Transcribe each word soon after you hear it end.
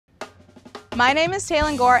My name is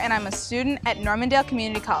Taylor Gore and I'm a student at Normandale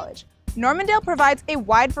Community College. Normandale provides a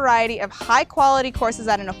wide variety of high-quality courses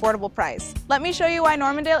at an affordable price. Let me show you why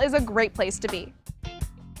Normandale is a great place to be.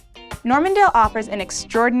 Normandale offers an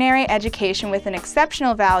extraordinary education with an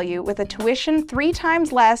exceptional value with a tuition 3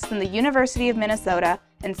 times less than the University of Minnesota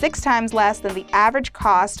and 6 times less than the average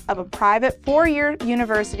cost of a private 4-year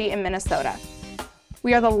university in Minnesota.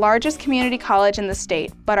 We are the largest community college in the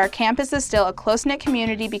state, but our campus is still a close-knit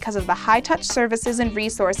community because of the high-touch services and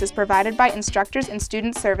resources provided by instructors in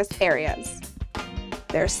student service areas.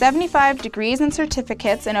 There are 75 degrees and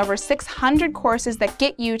certificates and over 600 courses that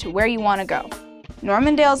get you to where you want to go.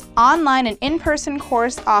 Normandale's online and in-person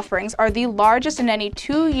course offerings are the largest in any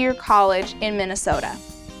 2-year college in Minnesota.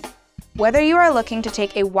 Whether you are looking to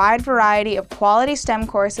take a wide variety of quality STEM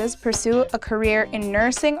courses, pursue a career in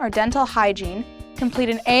nursing or dental hygiene, complete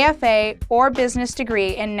an AFA or business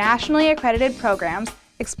degree in nationally accredited programs,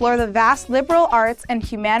 explore the vast liberal arts and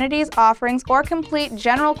humanities offerings, or complete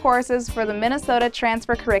general courses for the Minnesota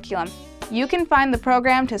transfer curriculum, you can find the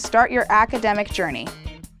program to start your academic journey.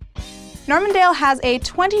 Normandale has a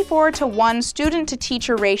 24-to-1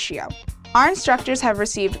 student-to-teacher ratio. Our instructors have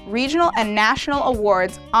received regional and national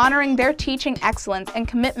awards honoring their teaching excellence and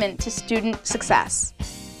commitment to student success.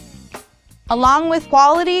 Along with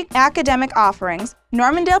quality academic offerings,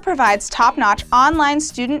 Normandale provides top-notch online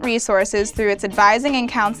student resources through its advising and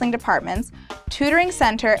counseling departments, tutoring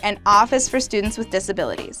center, and office for students with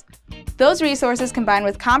disabilities. Those resources, combined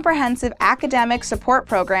with comprehensive academic support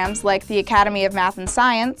programs like the Academy of Math and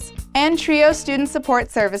Science and TRIO Student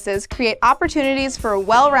Support Services, create opportunities for a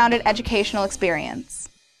well-rounded educational experience.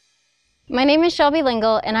 My name is Shelby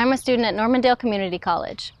Lingle, and I'm a student at Normandale Community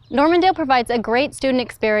College. Normandale provides a great student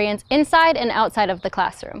experience inside and outside of the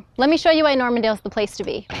classroom. Let me show you why Normandale is the place to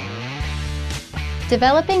be.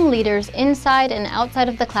 Developing leaders inside and outside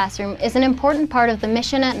of the classroom is an important part of the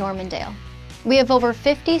mission at Normandale. We have over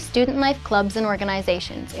 50 student life clubs and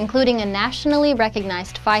organizations, including a nationally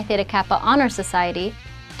recognized Phi Theta Kappa Honor Society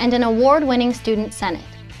and an award-winning Student Senate.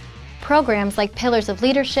 Programs like Pillars of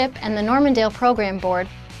Leadership and the Normandale Program Board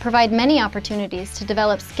provide many opportunities to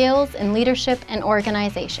develop skills in leadership and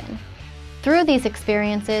organization. Through these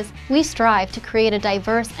experiences, we strive to create a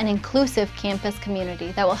diverse and inclusive campus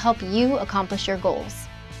community that will help you accomplish your goals.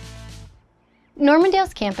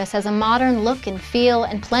 Normandale's campus has a modern look and feel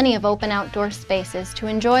and plenty of open outdoor spaces to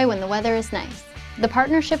enjoy when the weather is nice. The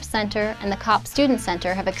Partnership Center and the COP Student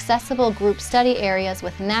Center have accessible group study areas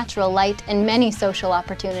with natural light and many social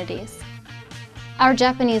opportunities. Our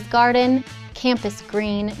Japanese garden, campus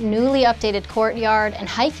green, newly updated courtyard, and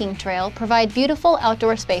hiking trail provide beautiful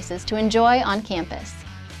outdoor spaces to enjoy on campus.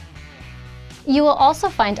 You will also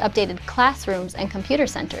find updated classrooms and computer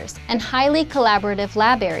centers and highly collaborative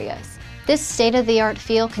lab areas. This state-of-the-art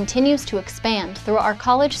feel continues to expand through our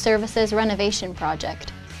College Services renovation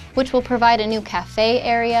project, which will provide a new cafe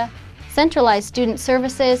area, centralized student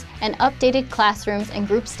services, and updated classrooms and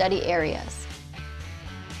group study areas.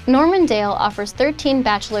 Normandale offers 13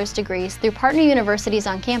 bachelor's degrees through partner universities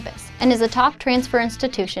on campus and is a top transfer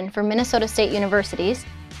institution for Minnesota State universities,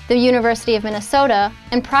 the University of Minnesota,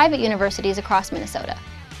 and private universities across Minnesota.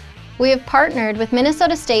 We have partnered with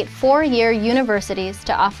Minnesota State 4-year universities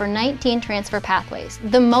to offer 19 transfer pathways,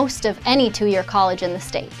 the most of any 2-year college in the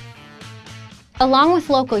state. Along with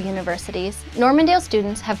local universities, Normandale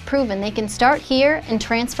students have proven they can start here and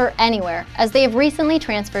transfer anywhere, as they have recently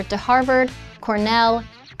transferred to Harvard, Cornell,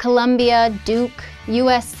 Columbia, Duke,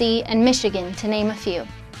 USC, and Michigan, to name a few.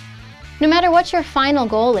 No matter what your final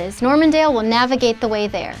goal is, Normandale will navigate the way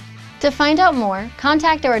there. To find out more,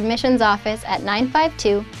 contact our admissions office at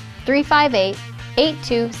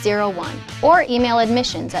 952-358-8201 or email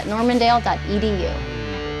admissions@normandale.edu.